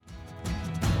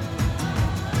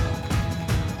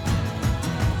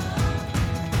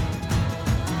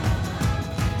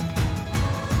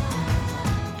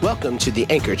Welcome to the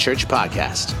Anchor Church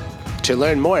podcast. To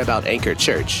learn more about Anchor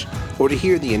Church or to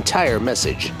hear the entire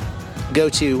message, go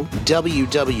to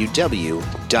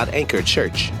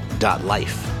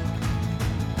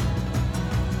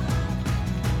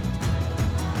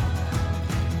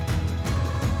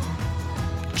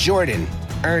Jordan,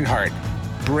 Earnhardt,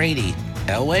 Brady,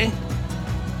 Elway,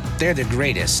 they're the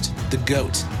greatest, the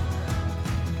GOAT.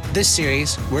 This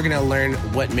series, we're going to learn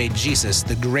what made Jesus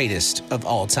the greatest of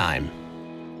all time.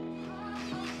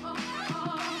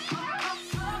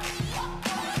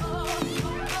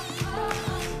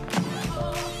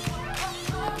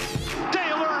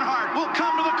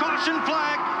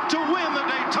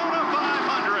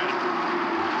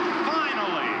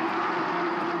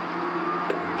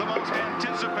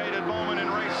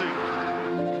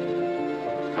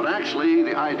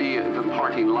 The idea of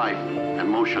imparting life and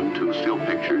motion to still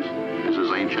pictures is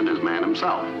as ancient as man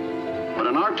himself. But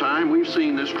in our time, we've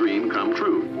seen this dream come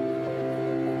true.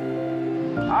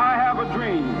 I have a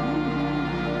dream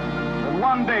that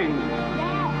one day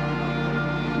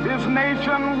this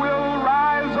nation will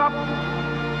rise up.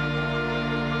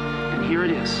 And here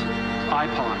it is,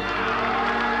 iPod.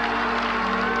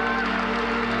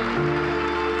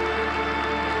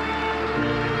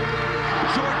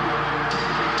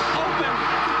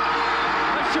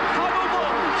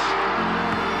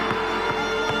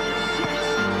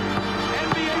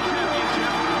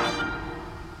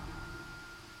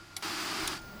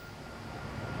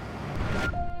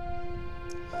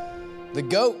 The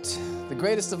GOAT, the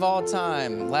greatest of all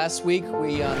time. Last week,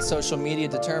 we on social media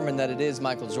determined that it is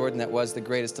Michael Jordan that was the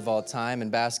greatest of all time in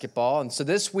basketball. And so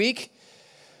this week,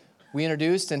 we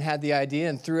introduced and had the idea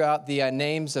and threw out the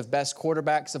names of best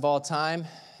quarterbacks of all time.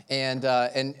 And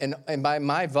by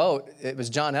my vote, it was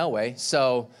John Elway.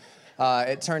 So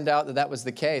it turned out that was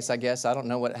the case, I guess. I don't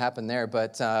know what happened there,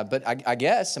 but I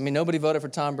guess. I mean, nobody voted for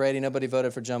Tom Brady. Nobody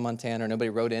voted for Joe Montana. Or nobody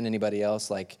wrote in anybody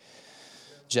else like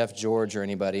Jeff George or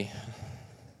anybody.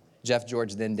 Jeff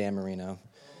George, then Dan Marino.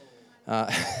 But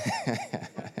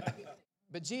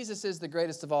Jesus is the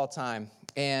greatest of all time.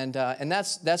 And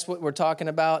that's what we're talking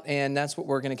about, and that's what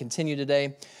we're going to continue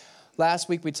today. Last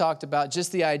week we talked about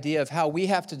just the idea of how we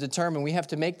have to determine, we have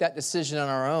to make that decision on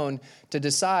our own to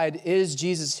decide, is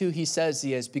Jesus who he says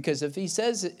he is? Because if he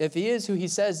is who he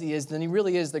says he is, then he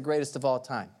really is the greatest of all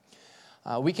time.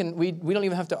 We don't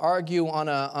even have to argue on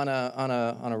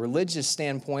a religious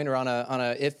standpoint or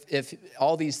if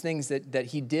all these things that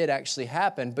he did actually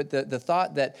happen, but the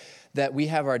thought that we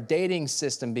have our dating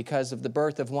system because of the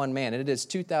birth of one man, and it is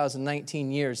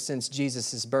 2019 years since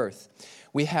Jesus' birth.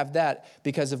 We have that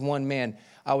because of one man.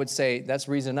 I would say that's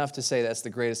reason enough to say that's the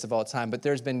greatest of all time. But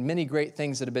there's been many great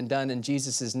things that have been done in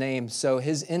Jesus' name, so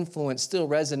his influence still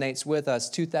resonates with us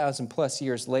 2,000 plus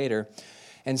years later.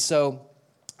 And so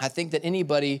I think that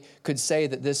anybody could say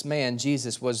that this man,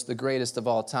 Jesus, was the greatest of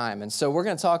all time. And so we're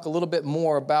going to talk a little bit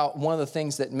more about one of the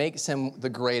things that makes him the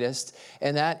greatest,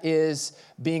 and that is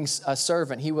being a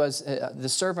servant. He was the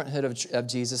servanthood of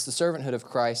Jesus, the servanthood of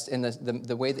Christ, and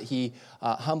the way that he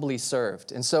humbly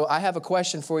served. And so I have a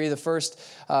question for you, the first,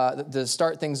 to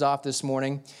start things off this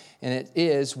morning, and it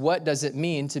is, what does it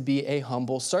mean to be a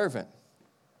humble servant?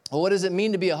 Well, what does it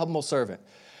mean to be a humble servant?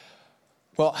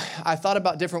 Well, I thought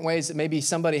about different ways that maybe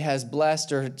somebody has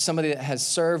blessed or somebody that has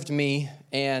served me,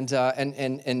 and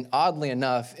oddly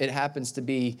enough, it happens to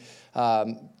be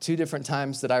 2 different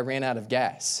times that I ran out of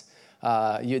gas.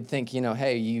 You'd think,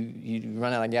 hey, you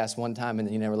run out of gas one time and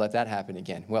then you never let that happen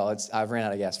again. Well, I've ran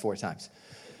out of gas 4 times.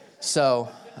 So,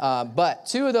 but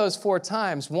 2 of those 4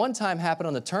 times, one time happened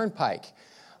on the turnpike.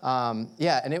 And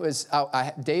it was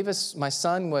Davis, my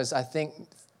son, was I think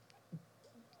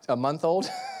a month old.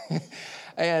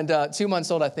 And 2 months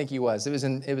old, I think he was. It was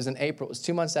in April. It was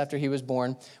 2 months after he was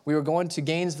born. We were going to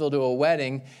Gainesville to a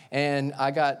wedding, and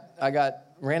I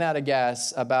ran out of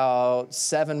gas about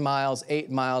 8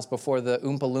 miles before the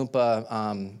Oompa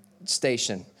Loompa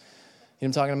station. You know what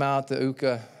I'm talking about? The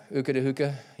Uka de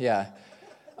Hookah? Yeah.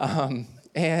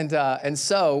 And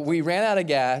so we ran out of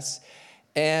gas,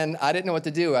 and I didn't know what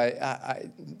to do.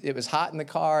 It was hot in the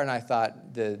car, and I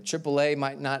thought the AAA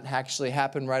might not actually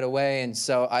happen right away. And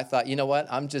so I thought, you know what?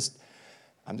 I'm just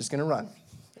going to run.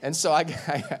 And so I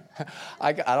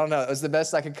don't know. It was the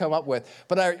best I could come up with.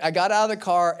 But I got out of the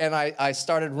car, and I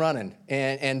started running.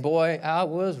 And boy, I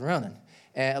was running.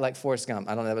 And like Forrest Gump.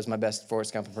 I don't know. That was my best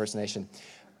Forrest Gump impersonation.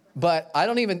 But I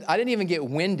didn't even get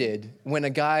winded when a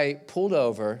guy pulled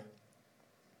over.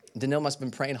 Danil must have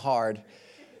been praying hard.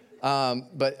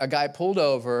 But a guy pulled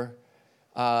over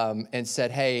and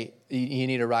said, "Hey, you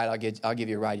need a ride? I'll give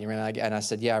you a ride." You ran out of gas? And I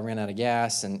said, "Yeah, I ran out of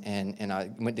gas." And I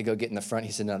went to go get in the front.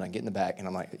 He said, "No, get in the back." And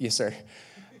I'm like, "Yes, sir."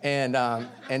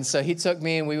 And so he took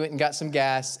me and we went and got some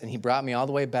gas and he brought me all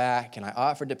the way back and I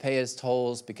offered to pay his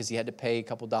tolls because he had to pay a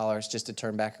couple dollars just to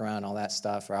turn back around, all that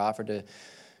stuff. Or I offered to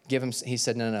give him, he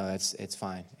said, no, it's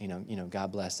fine. You know,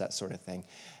 God bless, that sort of thing.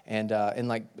 And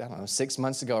like, I don't know, 6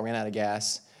 months ago, I ran out of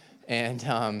gas. And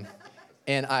I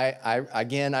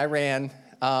ran.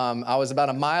 I was about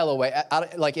a mile away.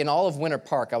 Like in all of Winter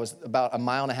Park, I was about 1.5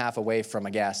 miles away from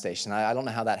a gas station. I don't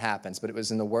know how that happens, but it was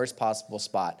in the worst possible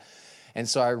spot. And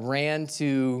so I ran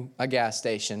to a gas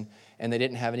station, and they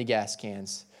didn't have any gas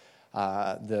cans.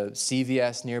 The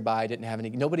CVS nearby didn't have any.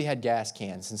 Nobody had gas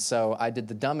cans. And so I did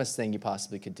the dumbest thing you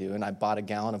possibly could do, and I bought a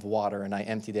gallon of water, and I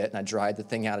emptied it, and I dried the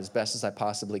thing out as best as I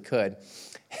possibly could.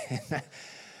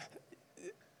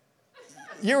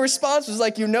 Your response was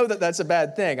like, you know that's a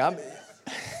bad thing.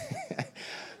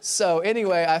 So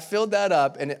anyway, I filled that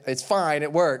up, and it's fine,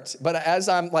 it worked. But as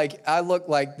I'm like, I look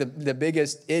like the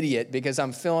biggest idiot because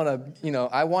I'm filling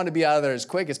I want to be out of there as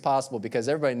quick as possible because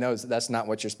everybody knows that that's not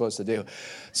what you're supposed to do.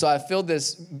 So I filled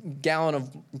this gallon of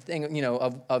thing,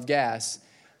 of gas,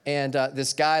 and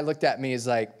this guy looked at me, he's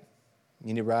like,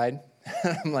 you need a ride?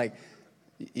 I'm like,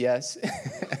 yes.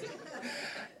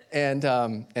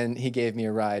 And he gave me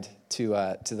a ride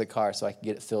to the car so I could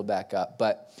get it filled back up.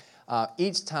 But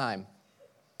each time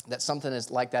that something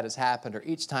like that has happened, or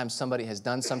each time somebody has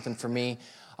done something for me,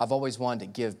 I've always wanted to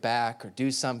give back or do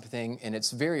something, and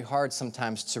it's very hard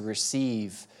sometimes to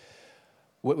receive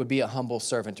what would be a humble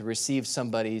servant, to receive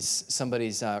somebody's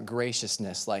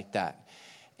graciousness like that.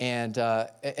 And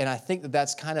I think that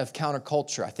that's kind of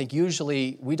counterculture. I think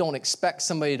usually we don't expect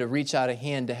somebody to reach out a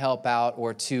hand to help out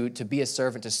or to be a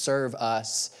servant, to serve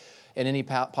us in any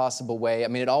possible way. I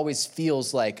mean, it always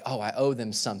feels like, oh, I owe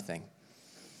them something.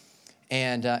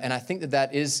 And I think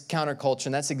that is counterculture,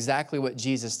 and that's exactly what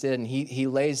Jesus did. And he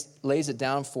lays it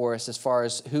down for us as far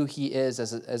as who he is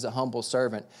as a humble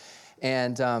servant.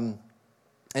 And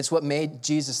it's what made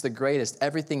Jesus the greatest.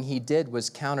 Everything he did was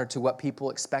counter to what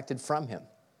people expected from him.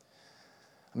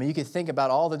 I mean, you could think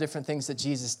about all the different things that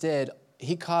Jesus did.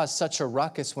 He caused such a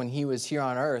ruckus when he was here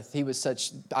on earth.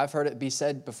 I've heard it be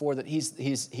said before that he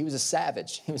was a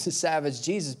savage. He was a savage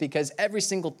Jesus because every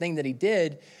single thing that he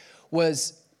did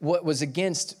was what was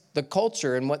against the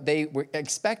culture and what they were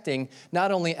expecting,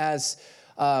 not only as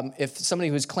if somebody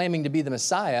who was claiming to be the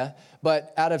Messiah,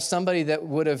 but out of somebody that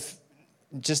would have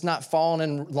just not fallen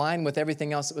in line with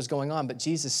everything else that was going on. But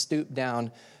Jesus stooped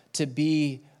down to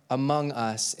be among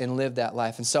us and live that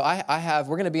life. And so we're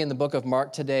going to be in the book of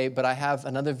Mark today, but I have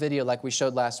another video like we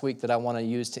showed last week that I want to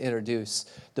use to introduce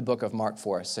the book of Mark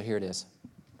for us. So here it is.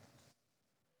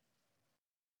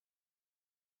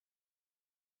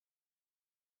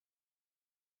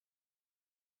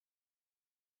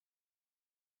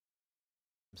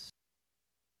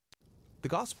 The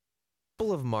Gospel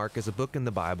of Mark is a book in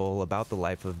the Bible about the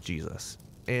life of Jesus.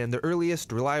 And the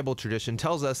earliest reliable tradition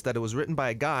tells us that it was written by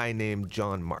a guy named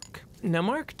John Mark. Now,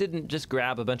 Mark didn't just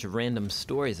grab a bunch of random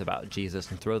stories about Jesus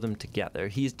and throw them together.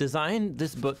 He's designed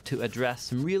this book to address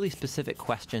some really specific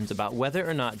questions about whether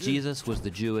or not Jesus was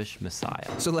the Jewish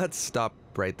Messiah. So let's stop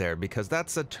right there, because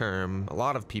that's a term a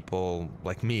lot of people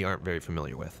like me aren't very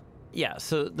familiar with. Yeah,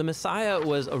 so the Messiah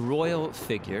was a royal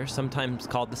figure, sometimes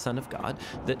called the Son of God,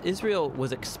 that Israel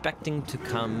was expecting to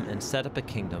come and set up a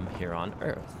kingdom here on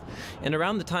earth. And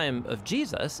around the time of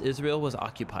Jesus, Israel was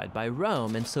occupied by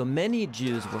Rome, and so many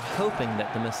Jews were hoping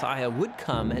that the Messiah would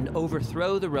come and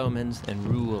overthrow the Romans and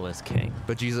rule as king.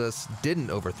 But Jesus didn't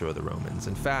overthrow the Romans.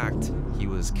 In fact, he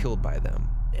was killed by them.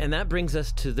 And that brings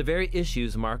us to the very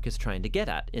issues Mark is trying to get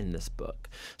at in this book.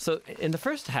 So in the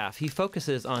first half, he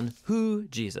focuses on who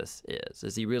Jesus is.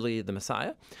 Is he really the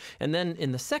Messiah? And then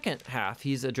in the second half,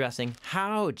 he's addressing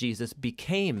how Jesus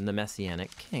became the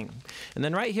Messianic king. And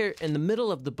then right here in the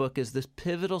middle of the book is this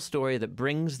pivotal story that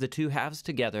brings the two halves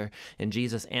together, and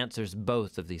Jesus answers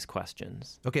both of these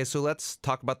questions. Okay, so let's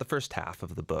talk about the first half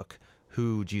of the book,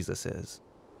 who Jesus is.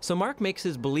 So Mark makes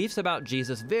his beliefs about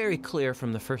Jesus very clear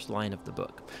from the first line of the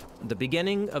book. The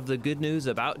beginning of the good news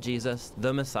about Jesus,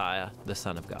 the Messiah, the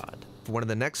Son of God. One of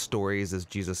the next stories is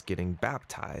Jesus getting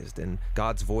baptized, and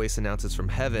God's voice announces from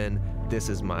heaven, "This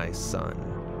is my Son."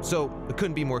 So it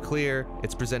couldn't be more clear.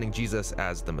 It's presenting Jesus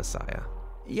as the Messiah.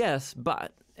 Yes,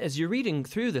 but As you're reading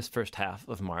through this first half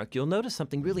of Mark, you'll notice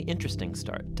something really interesting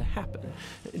start to happen.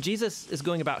 Jesus is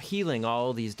going about healing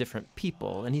all these different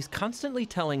people, and he's constantly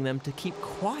telling them to keep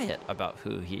quiet about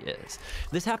who he is.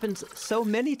 This happens so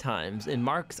many times in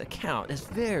Mark's account. It's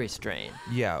very strange.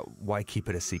 Yeah, why keep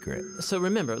it a secret? So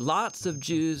remember, lots of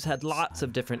Jews had lots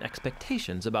of different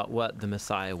expectations about what the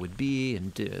Messiah would be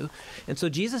and do. And so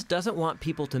Jesus doesn't want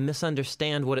people to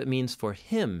misunderstand what it means for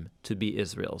him to be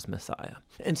Israel's Messiah.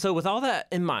 And so with all that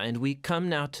in mind, we come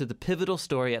now to the pivotal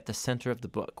story at the center of the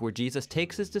book, where Jesus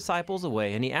takes his disciples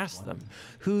away and he asks them,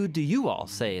 "Who do you all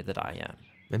say that I am?"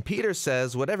 And Peter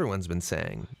says what everyone's been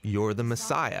saying, "You're the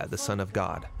Messiah, the Son of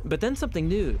God." But then something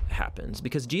new happens,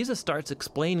 because Jesus starts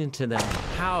explaining to them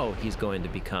how he's going to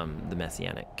become the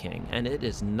Messianic king, and it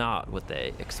is not what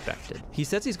they expected. He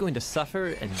says he's going to suffer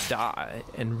and die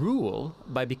and rule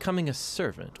by becoming a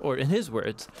servant, or in his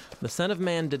words, the Son of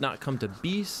Man did not come to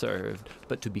be served,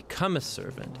 but to become a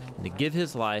servant and to give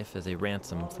his life as a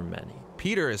ransom for many.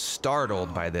 Peter is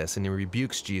startled by this and he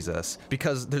rebukes Jesus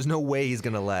because there's no way he's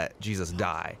going to let Jesus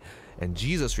die. And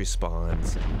Jesus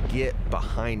responds, "Get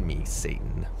behind me,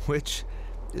 Satan," which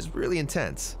is really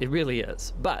intense. It really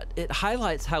is. But it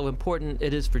highlights how important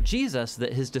it is for Jesus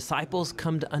that his disciples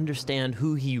come to understand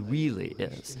who he really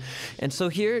is. And so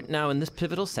here, now in this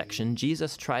pivotal section,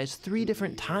 Jesus tries 3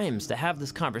 different times to have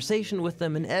this conversation with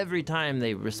them, and every time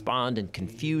they respond in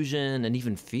confusion and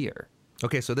even fear.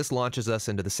 Okay, so this launches us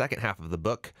into the second half of the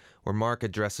book, where Mark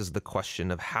addresses the question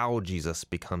of how Jesus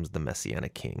becomes the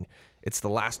Messianic king. It's the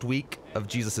last week of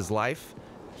Jesus' life.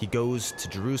 He goes to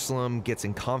Jerusalem, gets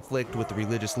in conflict with the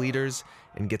religious leaders,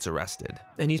 and gets arrested.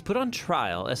 And he's put on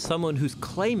trial as someone who's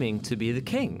claiming to be the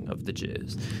king of the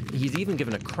Jews. He's even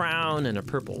given a crown and a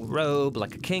purple robe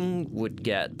like a king would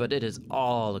get, but it is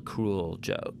all a cruel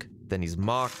joke. Then he's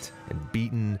mocked and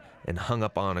beaten and hung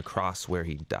up on a cross where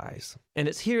he dies. And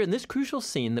it's here in this crucial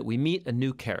scene that we meet a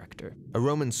new character, A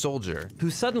Roman soldier. who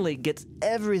suddenly gets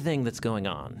everything that's going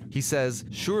on. He says,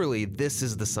 "Surely this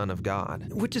is the Son of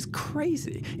God." Which is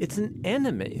crazy. It's an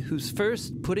enemy who's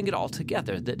first putting it all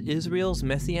together, that Israel's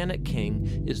messianic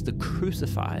king is the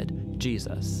crucified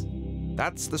Jesus.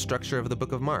 That's the structure of the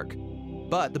book of Mark.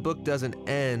 But the book doesn't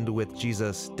end with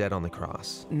Jesus dead on the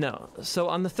cross. No. So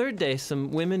on the 3rd day, some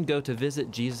women go to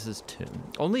visit Jesus' tomb,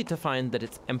 only to find that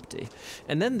it's empty.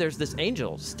 And then there's this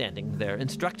angel standing there,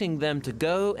 instructing them to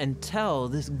go and tell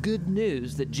this good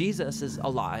news that Jesus is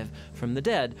alive from the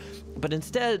dead. But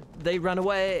instead, they run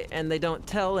away and they don't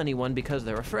tell anyone because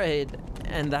they're afraid,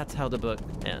 and that's how the book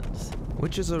ends.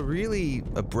 Which is a really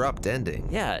abrupt ending.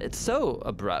 Yeah, it's so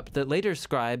abrupt that later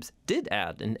scribes did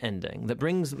add an ending that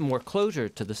brings more closure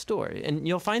to the story. And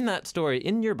you'll find that story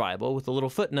in your Bible with a little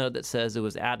footnote that says it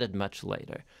was added much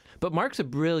later. But Mark's a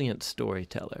brilliant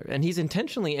storyteller, and he's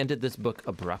intentionally ended this book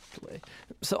abruptly.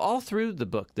 So all through the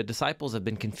book, the disciples have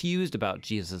been confused about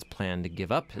Jesus' plan to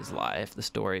give up his life, the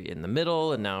story in the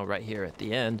middle, and now right here at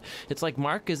the end. It's like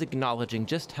Mark is acknowledging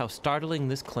just how startling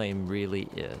this claim really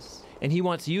is. And he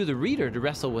wants you, the reader, to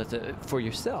wrestle with it for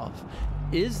yourself.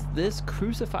 Is this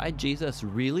crucified Jesus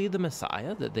really the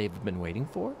Messiah that they've been waiting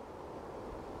for?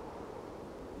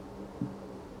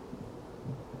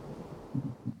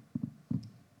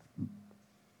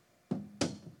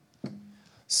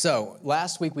 So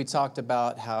last week we talked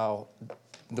about how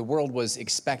the world was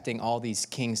expecting all these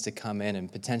kings to come in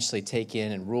and potentially take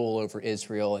in and rule over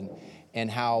Israel,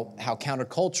 and how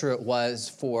counterculture it was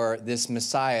for this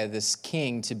Messiah, this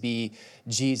king, to be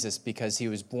Jesus, because he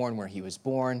was born where he was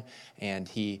born, and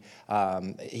he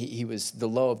was the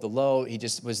low of the low. He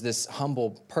just was this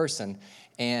humble person,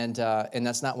 and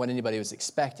that's not what anybody was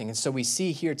expecting. And so we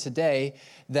see here today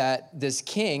that this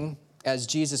king, as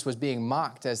Jesus was being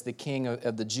mocked as the king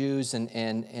of the Jews,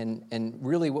 and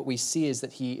really what we see is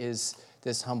that he is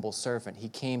this humble servant. He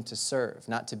came to serve,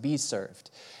 not to be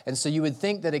served. And so you would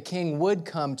think that a king would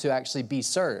come to actually be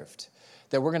served,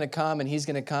 that we're going to come and he's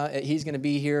going to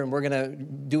be here and we're going to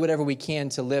do whatever we can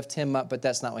to lift him up, but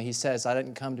that's not what he says. I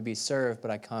didn't come to be served, but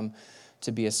I come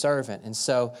to be a servant. And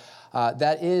so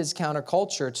that is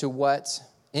counterculture to what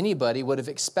anybody would have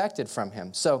expected from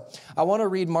him. So I want to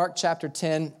read Mark chapter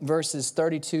 10, verses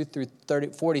 32 through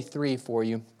 43 for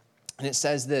you. And it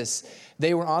says this: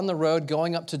 "They were on the road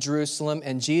going up to Jerusalem,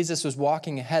 and Jesus was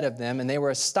walking ahead of them, and they were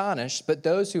astonished, but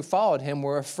those who followed him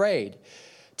were afraid.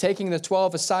 Taking the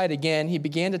 12 aside again, he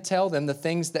began to tell them the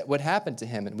things that would happen to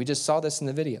him." And we just saw this in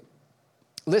the video.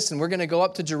 "Listen, we're going to go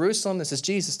up to Jerusalem." This is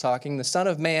Jesus talking. "The Son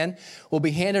of Man will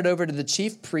be handed over to the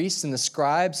chief priests and the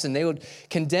scribes, and they would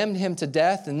condemn him to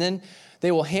death, and then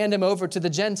they will hand him over to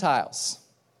the Gentiles.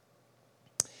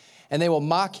 And they will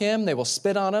mock him, they will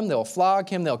spit on him, they'll flog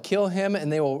him, they'll kill him,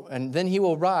 and then he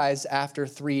will rise after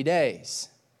 3 days.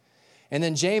 And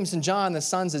then James and John, the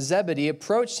sons of Zebedee,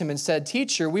 approached him and said,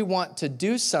 Teacher, we want to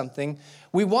do something.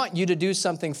 We want you to do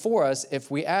something for us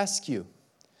if we ask you.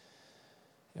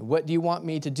 And what do you want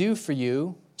me to do for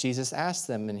you? Jesus asked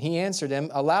them, and he answered him,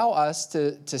 allow us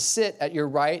to sit at your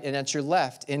right and at your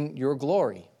left in your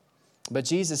glory. But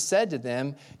Jesus said to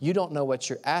them, you don't know what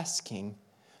you're asking.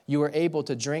 Are you able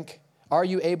to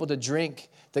drink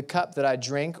the cup that I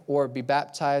drink, or be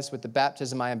baptized with the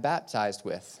baptism I am baptized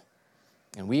with?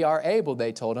 And we are able,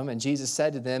 they told him. And Jesus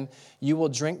said to them, you will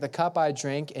drink the cup I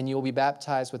drink, and you will be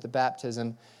baptized with the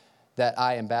baptism that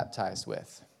I am baptized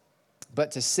with.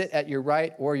 But to sit at your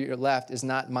right or your left is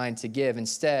not mine to give.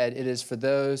 Instead, it is for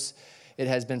those it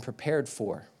has been prepared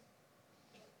for.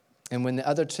 And when the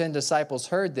other 10 disciples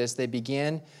heard this, they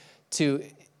began to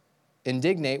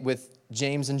indignate with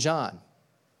James and John.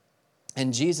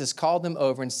 And Jesus called them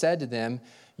over and said to them,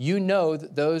 you know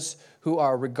that those who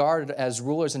are regarded as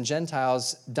rulers and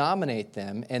Gentiles dominate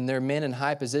them, and their men in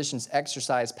high positions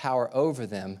exercise power over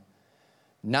them.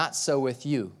 Not so with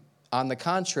you. On the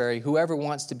contrary, whoever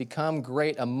wants to become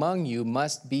great among you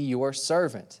must be your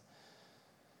servant.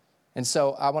 And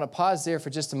so I want to pause there for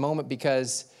just a moment,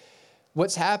 because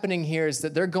what's happening here is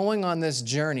that they're going on this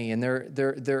journey, and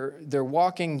they're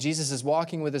walking. Jesus is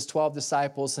walking with his 12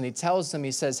 disciples, and he tells them,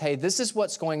 he says, hey, this is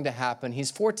what's going to happen.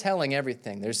 He's foretelling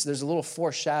everything. There's a little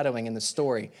foreshadowing in the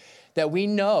story that we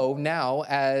know now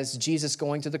as Jesus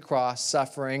going to the cross,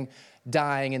 suffering,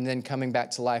 dying, and then coming back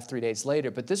to life 3 days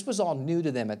later. But this was all new to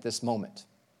them at this moment.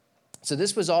 So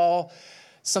this was all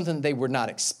something they were not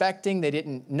expecting. They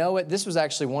didn't know it. This was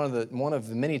actually one of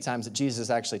the many times that Jesus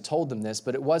actually told them this,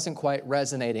 but it wasn't quite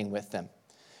resonating with them.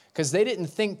 Because they didn't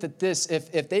think that this,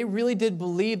 if they really did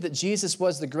believe that Jesus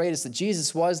was the greatest, that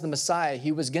Jesus was the Messiah,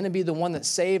 he was going to be the one that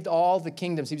saved all the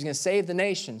kingdoms, he was going to save the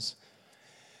nations,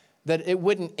 that it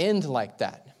wouldn't end like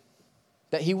that.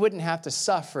 That he wouldn't have to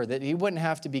suffer, that he wouldn't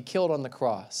have to be killed on the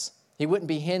cross. He wouldn't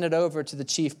be handed over to the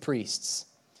chief priests.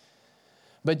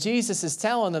 But Jesus is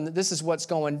telling them that this is what's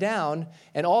going down,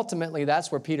 and ultimately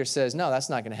that's where Peter says, no, that's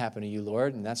not going to happen to you,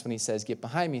 Lord. And that's when he says, get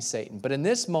behind me, Satan. But in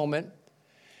this moment,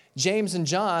 James and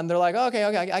John, they're like, okay,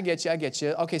 I get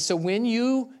you. Okay, so when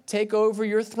you take over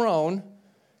your throne,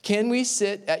 can we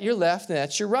sit at your left and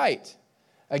at your right?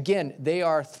 Again, they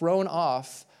are thrown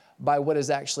off by what is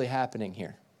actually happening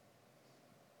here.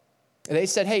 They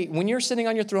said, hey, when you're sitting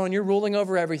on your throne, you're ruling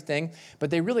over everything. But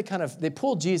they really they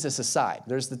pulled Jesus aside.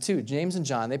 There's the two, James and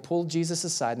John. They pulled Jesus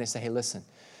aside and they say, hey, listen,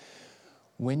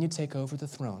 when you take over the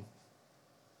throne,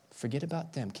 forget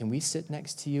about them. Can we sit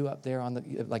next to you up there on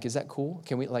is that cool?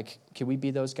 Can we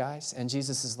be those guys? And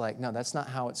Jesus is like, no, that's not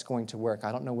how it's going to work.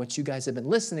 I don't know what you guys have been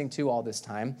listening to all this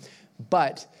time,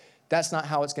 but that's not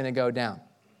how it's going to go down.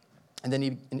 And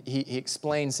then he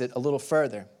explains it a little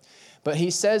further. But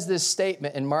he says this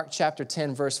statement in Mark chapter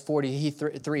 10, verse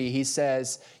 43. He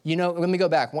says, let me go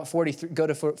back, go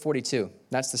to 42.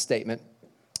 That's the statement.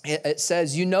 It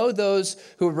says, those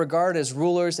who are regarded as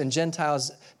rulers and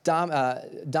Gentiles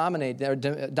dominate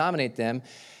them,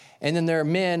 and then their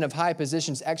men of high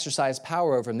positions exercise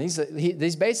power over them.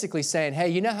 He's basically saying, hey,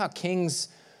 you know how kings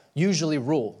usually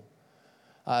rule?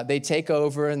 They take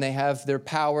over and they have their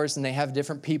powers and they have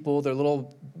different people, their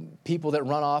little people that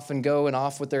run off and go and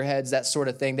off with their heads, that sort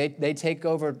of thing. They take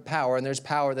over power, and there's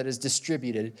power that is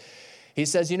distributed. He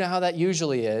says, you know how that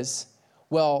usually is?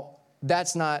 Well,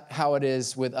 that's not how it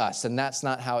is with us, and that's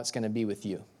not how it's going to be with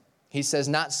you. He says,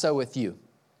 not so with you.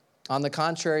 On the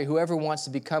contrary, whoever wants to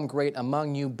become great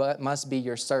among you must be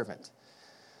your servant.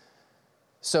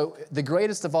 So the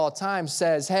greatest of all time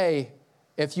says, hey,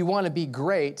 if you want to be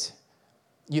great,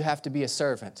 you have to be a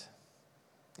servant.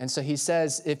 And so he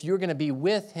says, if you're going to be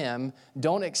with him,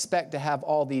 don't expect to have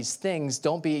all these things.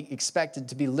 Don't be expected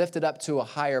to be lifted up to a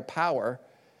higher power,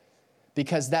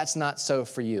 because that's not so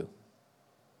for you.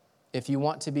 If you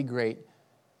want to be great,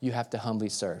 you have to humbly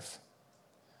serve.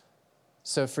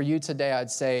 So for you today,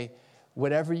 I'd say,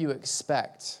 whatever you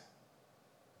expect,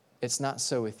 it's not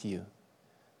so with you.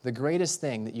 The greatest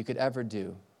thing that you could ever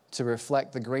do to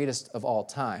reflect the greatest of all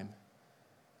time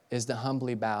is to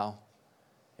humbly bow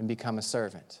and become a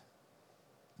servant,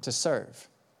 to serve.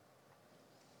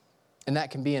 And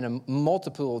that can be in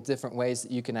multiple different ways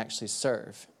that you can actually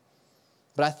serve.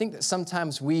 But I think that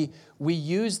sometimes we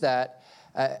use that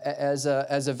as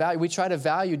a value. We try to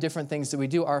value different things that we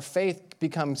do. Our faith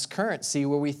becomes currency,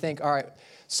 where we think, all right,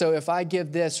 so if I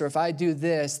give this or if I do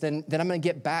this, then I'm going to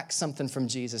get back something from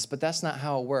Jesus. But that's not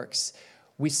how it works.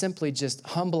 we simply just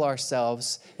humble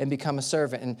ourselves and become a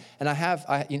servant. And I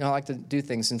like to do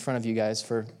things in front of you guys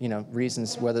for,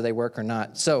 reasons whether they work or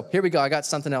not. So here we go. I got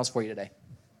something else for you today.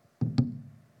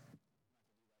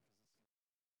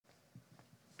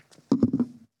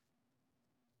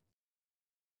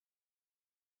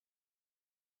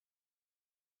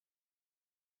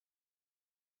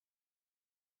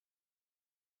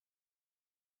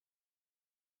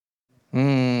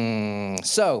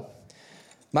 So,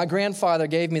 my grandfather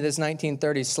gave me this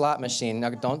 1930s slot machine. Now,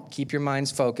 don't keep your minds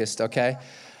focused, okay?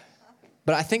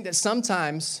 But I think that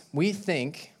sometimes we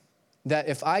think that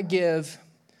if I give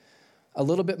a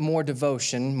little bit more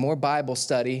devotion, more Bible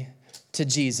study to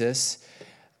Jesus,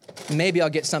 maybe I'll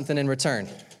get something in return.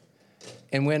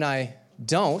 And when I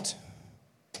don't,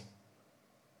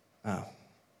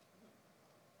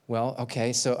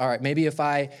 okay, so all right, maybe if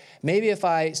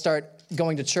I start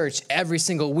going to church every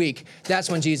single week, that's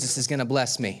when Jesus is going to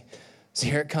bless me. So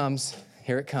here it comes.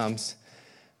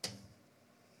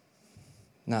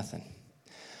 Nothing.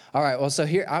 All right, well, so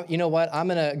here, you know what? I'm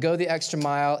going to go the extra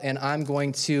mile, and I'm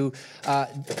going to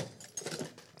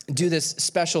do this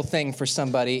special thing for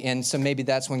somebody, and so maybe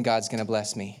that's when God's going to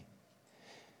bless me.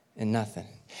 And nothing.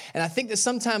 And I think that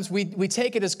sometimes we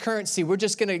take it as currency. We're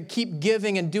just going to keep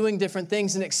giving and doing different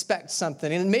things and expect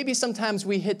something. And maybe sometimes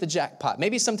we hit the jackpot.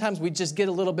 Maybe sometimes we just get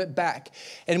a little bit back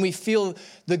and we feel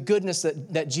the goodness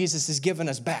that Jesus has given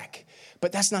us back.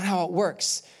 But that's not how it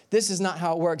works. This is not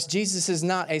how it works. Jesus is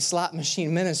not a slot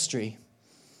machine ministry.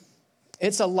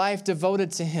 It's a life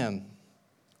devoted to Him.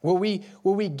 Where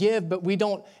we give, but we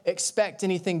don't expect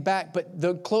anything back. But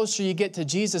the closer you get to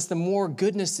Jesus, the more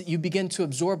goodness that you begin to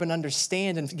absorb and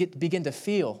understand and begin to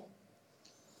feel.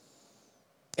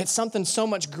 It's something so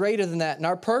much greater than that. And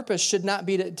our purpose should not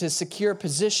be to secure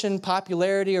position,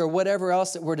 popularity, or whatever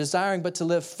else that we're desiring, but to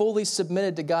live fully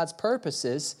submitted to God's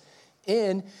purposes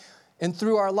in and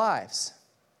through our lives.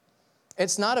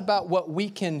 It's not about what we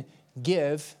can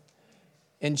give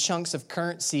in chunks of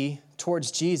currency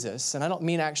towards Jesus, and I don't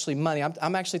mean actually money.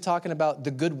 I'm actually talking about the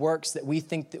good works that we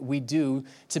think that we do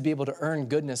to be able to earn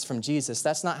goodness from Jesus.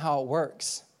 That's not how it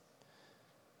works.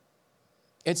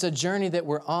 It's a journey that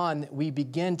we're on that we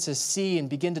begin to see and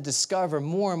begin to discover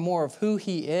more and more of who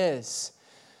He is.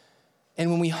 And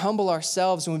when we humble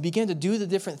ourselves and we begin to do the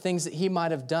different things that He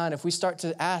might have done, if we start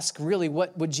to ask really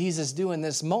what would Jesus do in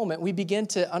this moment, we begin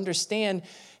to understand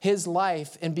His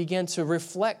life and begin to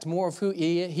reflect more of who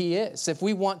He is. If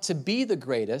we want to be the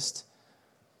greatest,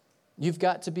 you've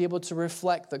got to be able to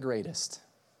reflect the greatest.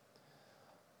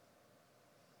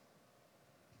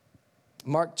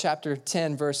 Mark chapter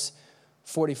 10, verse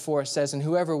 44 says, "And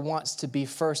whoever wants to be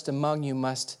first among you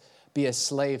must be a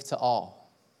slave to all.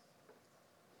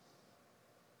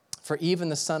 For even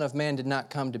the Son of Man did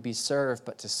not come to be served,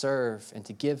 but to serve and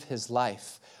to give His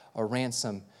life a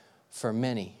ransom for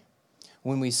many."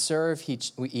 When we serve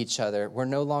each other, we're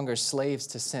no longer slaves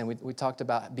to sin. We talked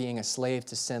about being a slave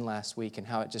to sin last week and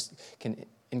how it just can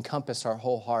encompass our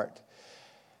whole heart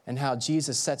and how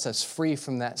Jesus sets us free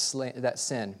from that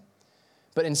sin.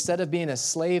 But instead of being a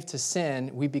slave to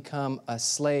sin, we become a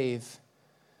slave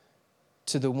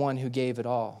to the one who gave it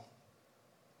all.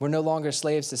 We're no longer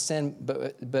slaves to sin,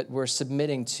 but we're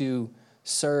submitting to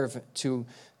serve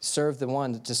the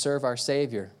one, to serve our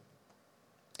Savior.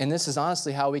 And this is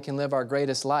honestly how we can live our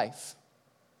greatest life.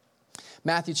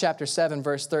 Matthew chapter 7,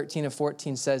 verse 13 and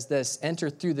 14 says this,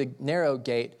 "Enter through the narrow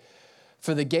gate,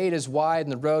 for the gate is wide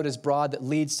and the road is broad that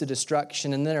leads to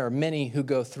destruction, and there are many who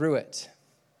go through it.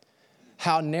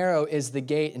 How narrow is the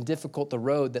gate and difficult the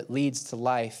road that leads to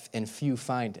life, and few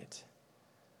find it."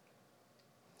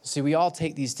 See, we all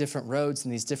take these different roads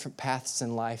and these different paths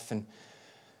in life, and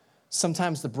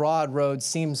sometimes the broad road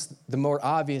seems the more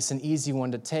obvious and easy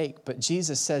one to take. But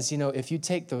Jesus says, if you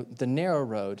take the narrow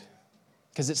road,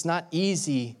 because it's not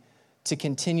easy to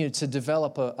continue to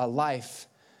develop a life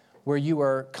where you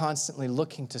are constantly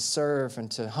looking to serve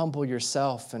and to humble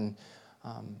yourself and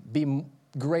be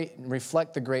great and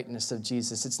reflect the greatness of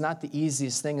Jesus. It's not the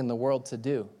easiest thing in the world to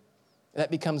do. That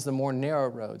becomes the more narrow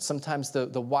road. Sometimes the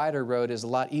wider road is a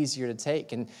lot easier to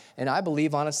take. And I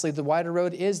believe, honestly, the wider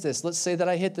road is this. Let's say that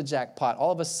I hit the jackpot.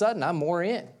 All of a sudden, I'm more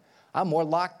in. I'm more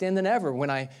locked in than ever when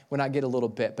I get a little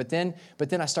bit. But then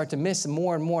I start to miss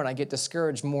more and more, and I get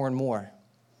discouraged more and more.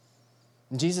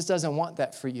 And Jesus doesn't want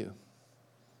that for you.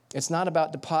 It's not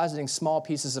about depositing small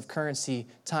pieces of currency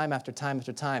time after time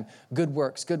after time. Good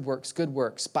works, good works, good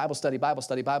works. Bible study, Bible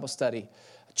study, Bible study.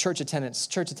 Church attendance,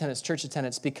 church attendance, church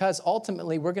attendance. Because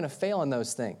ultimately, we're going to fail in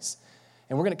those things.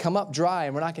 And we're going to come up dry,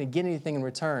 and we're not going to get anything in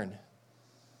return.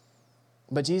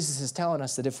 But Jesus is telling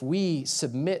us that if we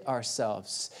submit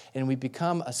ourselves and we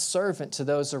become a servant to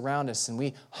those around us and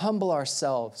we humble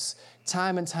ourselves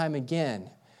time and time again,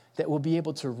 that we'll be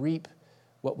able to reap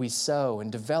what we sow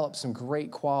and develop some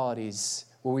great qualities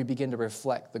where we begin to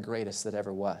reflect the greatest that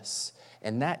ever was.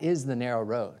 And that is the narrow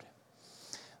road.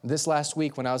 This last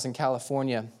week when I was in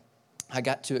California, I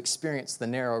got to experience the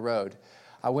narrow road.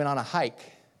 I went on a hike,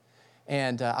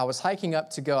 and I was hiking up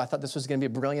to go. I thought this was going to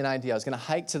be a brilliant idea. I was going to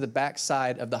hike to the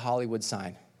backside of the Hollywood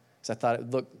sign because I thought it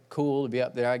would look cool to be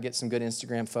up there. I'd get some good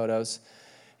Instagram photos,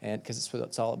 and because it's what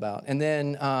it's all about. And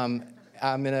then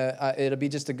it'll be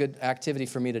just a good activity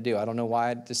for me to do. I don't know why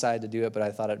I decided to do it, but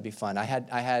I thought it'd be fun. I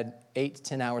had 8 to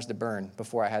 10 hours to burn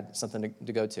before I had something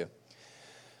to go to.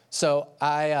 So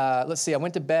I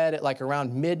went to bed at like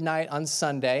around midnight on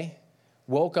Sunday,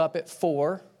 woke up at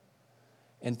 4,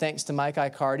 and thanks to Mike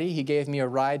Icardi, he gave me a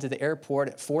ride to the airport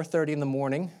at 4:30 in the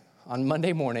morning on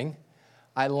Monday morning.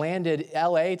 I landed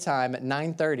LA time at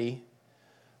 9:30,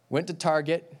 went to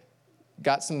Target,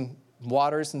 got some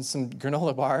waters and some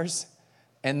granola bars,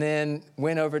 and then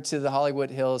went over to the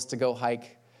Hollywood Hills to go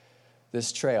hike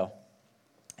this trail.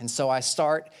 And so I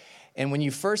start, and when you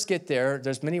first get there,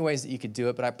 there's many ways that you could do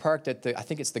it, but I parked at I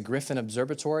think it's the Griffin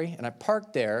Observatory, and I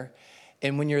parked there,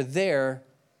 and when you're there,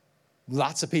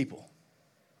 lots of people.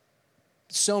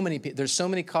 So many people. There's so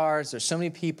many cars, there's so many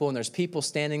people, and there's people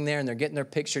standing there, and they're getting their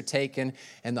picture taken,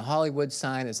 and the Hollywood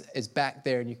sign is back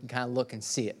there, and you can kind of look and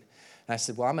see it. And I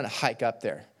said, well, I'm going to hike up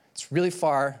there. It's really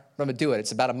far, but I'm going to do it.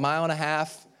 It's about 1.5 miles.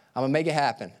 I'm going to make it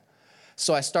happen.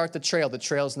 So I start the trail. The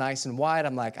trail's nice and wide.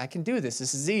 I'm like, I can do this.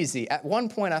 This is easy. At one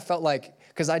point, I felt like,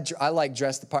 because I like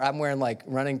dress the part. I'm wearing like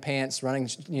running pants, running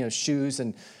shoes,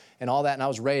 and all that, and I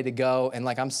was ready to go. And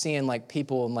like I'm seeing like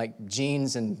people in like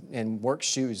jeans and work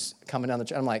shoes coming down the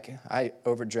trail. I'm like, I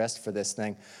overdressed for this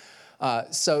thing.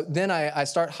 So then I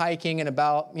start hiking, and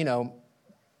about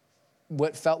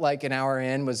what felt like an hour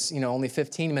in was only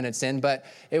 15 minutes in, but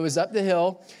it was up the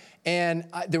hill. And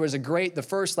there was the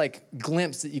first like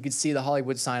glimpse that you could see the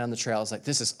Hollywood sign on the trail. I was like,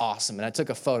 this is awesome. And I took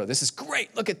a photo. This is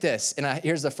great. Look at this. And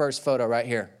here's the first photo right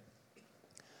here.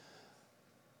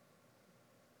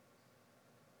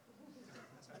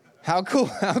 How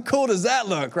cool does that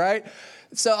look, right?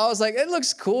 So I was like, it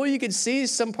looks cool. You could see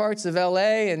some parts of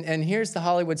LA, and here's the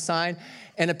Hollywood sign.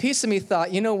 And a piece of me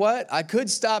thought, you know what? I could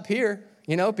stop here,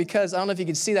 because I don't know if you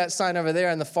can see that sign over there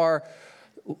on the far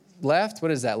left. What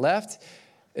is that, left?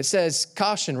 It says,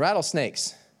 caution,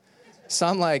 rattlesnakes. So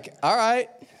I'm like, all right,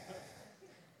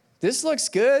 this looks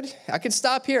good. I could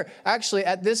stop here. Actually,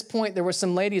 at this point, there were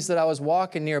some ladies that I was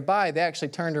walking nearby. They actually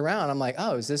turned around. I'm like,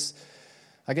 oh, is this...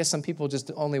 I guess some people just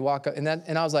only walk up, and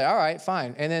I was like, all right,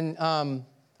 fine. And then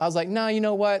I was like, no, you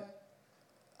know what?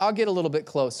 I'll get a little bit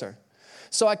closer.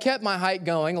 So I kept my hike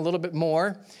going a little bit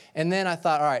more, and then I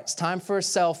thought, all right, it's time for a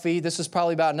selfie. This was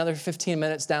probably about another 15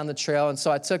 minutes down the trail, and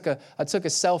so I took a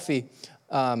selfie,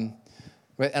 and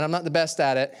I'm not the best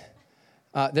at it.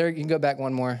 There, you can go back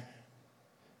one more.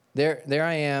 There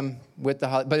I am with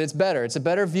but it's better. It's a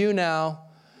better view now.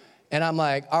 And I'm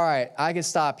like, all right, I can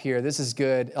stop here. This is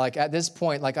good. Like at this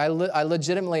point, like I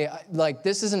legitimately, like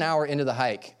this is an hour into the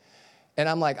hike. And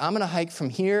I'm like, I'm going to hike from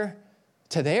here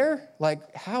to there?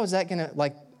 Like, how is that going to,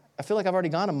 like, I feel like I've already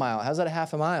gone a mile. How's that a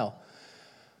half a mile?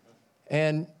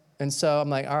 And so I'm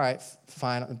like, all right,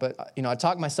 fine. But, I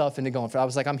talked myself into going for it. I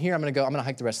was like, I'm here. I'm going to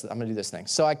hike the rest of it. I'm going to do this thing.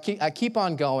 So I keep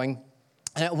on going.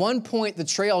 And at one point, the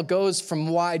trail goes from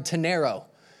wide to narrow.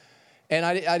 And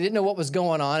I didn't know what was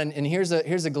going on. And here's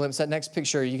a glimpse. That next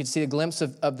picture, you can see a glimpse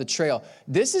of the trail.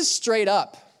 This is straight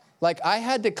up. Like, I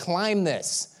had to climb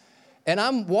this. And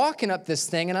I'm walking up this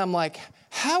thing, and I'm like,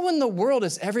 how in the world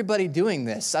is everybody doing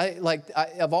this?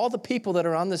 Of all the people that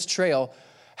are on this trail,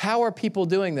 how are people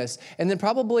doing this? And then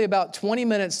probably about 20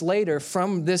 minutes later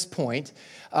from this point,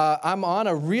 I'm on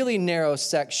a really narrow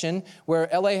section where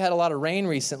LA had a lot of rain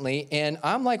recently, and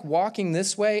I'm like walking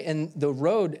this way, and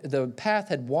the path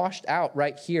had washed out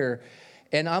right here,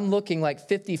 and I'm looking like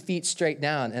 50 feet straight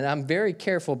down, and I'm very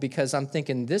careful because I'm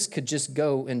thinking this could just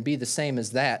go and be the same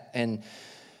as that, and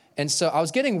so I was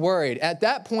getting worried. At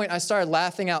that point, I started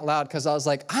laughing out loud because I was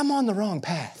like, I'm on the wrong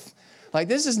path. Like,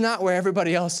 this is not where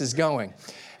everybody else is going.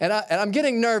 And I'm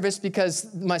getting nervous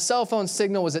because my cell phone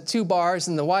signal was at 2 bars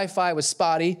and the Wi-Fi was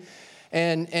spotty,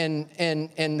 and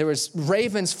there was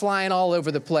ravens flying all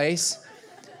over the place.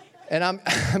 And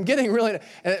I'm getting really,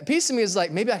 and a piece of me is like,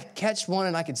 maybe I could catch one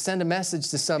and I could send a message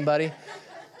to somebody.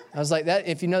 I was like, that.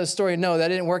 If you know the story, no, that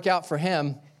didn't work out for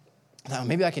him. I thought,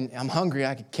 maybe I'm hungry,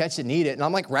 I could catch it and eat it. And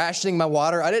I'm like rationing my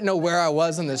water. I didn't know where I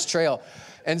was on this trail.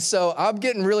 And so I'm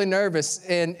getting really nervous,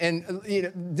 and you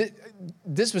know,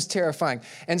 this was terrifying.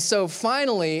 And so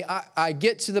finally, I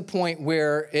get to the point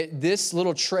where this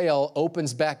little trail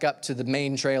opens back up to the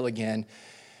main trail again,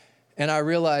 and I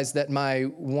realized that my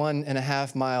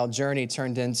 1.5 mile journey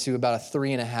turned into about a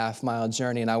 3.5 mile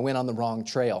journey, and I went on the wrong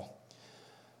trail.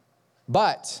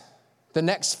 But the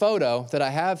next photo that I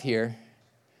have here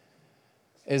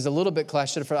is a little bit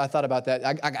close. I thought about that.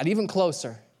 I got even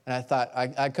closer. And I thought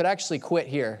I could actually quit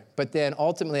here. But then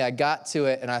ultimately I got to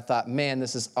it and I thought, man,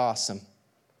 this is awesome.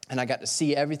 And I got to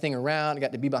see everything around. I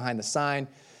got to be behind the sign.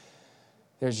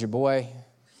 There's your boy.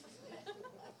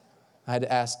 I had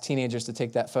to ask teenagers to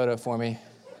take that photo for me.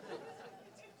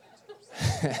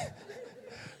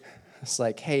 It's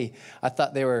like, hey, I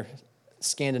thought they were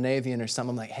Scandinavian or something.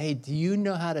 I'm like, hey, do you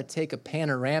know how to take a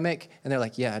panoramic? And they're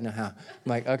like, yeah, I know how. I'm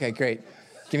like, okay, great.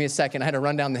 Give me a second. I had to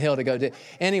run down the hill to go do.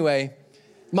 Anyway,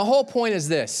 my whole point is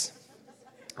this.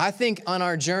 I think on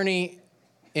our journey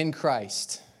in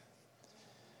Christ,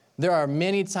 there are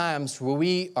many times where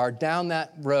we are down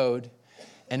that road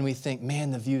and we think,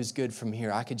 man, the view is good from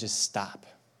here. I could just stop.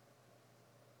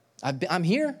 I'm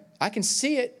here. I can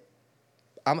see it.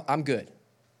 I'm good.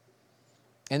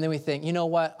 And then we think, you know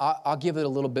what? I'll give it a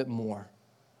little bit more.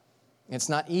 It's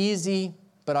not easy,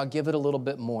 but I'll give it a little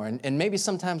bit more. And maybe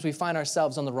sometimes we find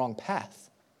ourselves on the wrong path.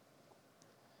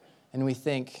 And we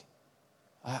think,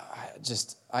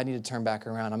 I need to turn back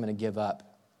around. I'm going to give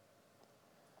up.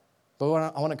 But what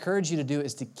I want to encourage you to do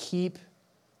is to keep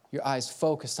your eyes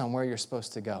focused on where you're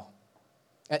supposed to go.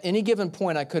 At any given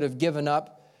point, I could have given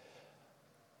up,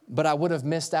 but I would have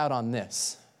missed out on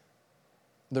this.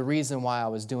 The reason why I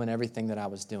was doing everything that I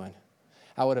was doing.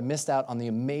 I would have missed out on the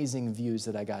amazing views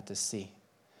that I got to see.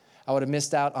 I would have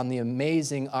missed out on the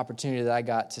amazing opportunity that I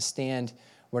got to stand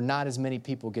where not as many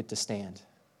people get to stand.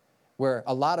 Where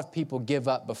a lot of people give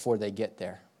up before they get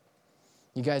there.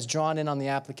 You guys drawn in on the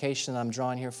application that I'm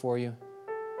drawing here for you?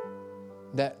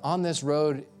 That on this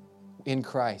road in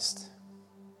Christ,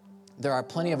 there are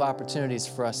plenty of opportunities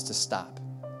for us to stop.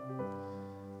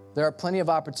 There are plenty of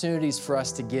opportunities for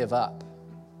us to give up.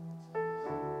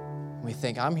 We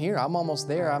think, I'm here, I'm almost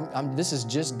there, this is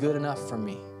just good enough for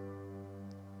me.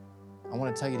 I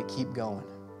want to tell you to keep going.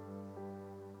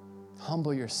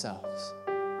 Humble yourselves.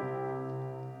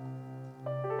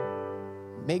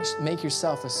 Make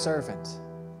yourself a servant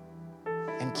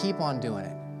and keep on doing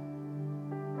it.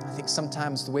 I think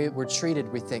sometimes the way we're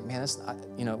treated, we think, man,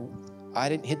 I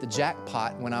didn't hit the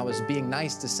jackpot when I was being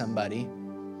nice to somebody.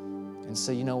 And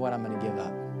so you know what, I'm going to give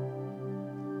up.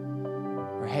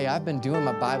 Or, hey, I've been doing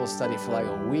my Bible study for like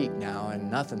a week now and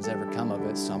nothing's ever come of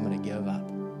it, so I'm going to give up.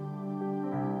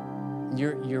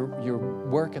 You're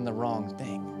working the wrong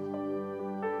thing.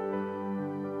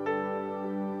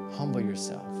 Humble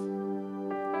yourself.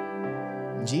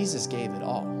 Jesus gave it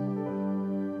all.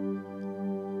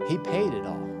 He paid it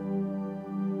all.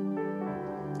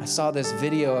 I saw this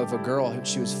video of a girl,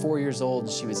 she was 4 years old,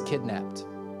 she was kidnapped.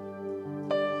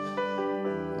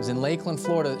 It was in Lakeland,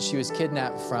 Florida that she was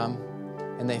kidnapped from,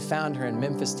 and they found her in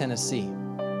Memphis, Tennessee.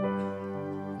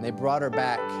 And they brought her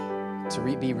back to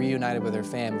be reunited with her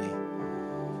family.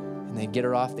 And they get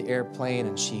her off the airplane,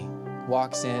 and she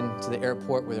walks into the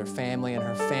airport with her family, and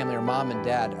her mom and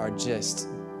dad are just,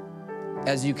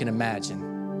 as you can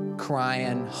imagine,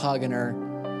 crying, hugging her.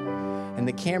 And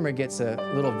the camera gets a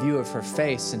little view of her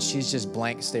face, and she's just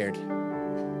blank stared.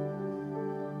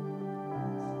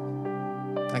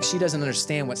 Like she doesn't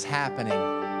understand what's happening.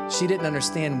 She didn't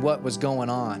understand what was going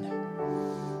on.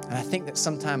 And I think that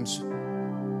sometimes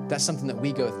that's something that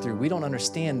we go through. We don't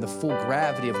understand the full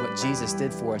gravity of what Jesus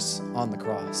did for us on the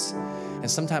cross. And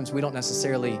sometimes we don't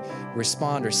necessarily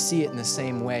respond or see it in the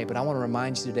same way. But I want to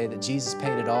remind you today that Jesus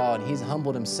paid it all, and he's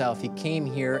humbled himself. He came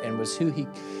here and was who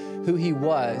he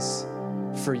was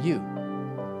for you.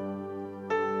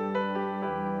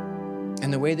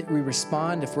 And the way that we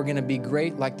respond, if we're going to be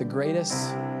great like the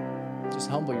greatest, just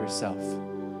humble yourself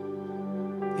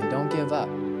and don't give up.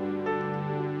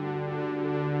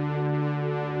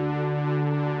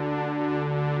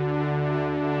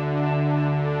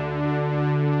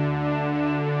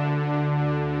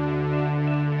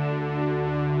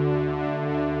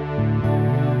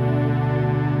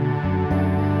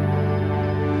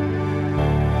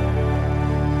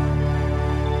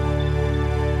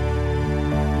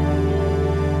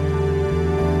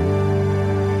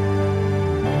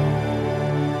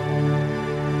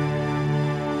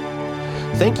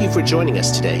 Thank you for joining us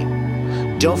today.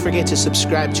 Don't forget to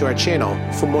subscribe to our channel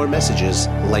for more messages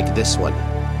like this one.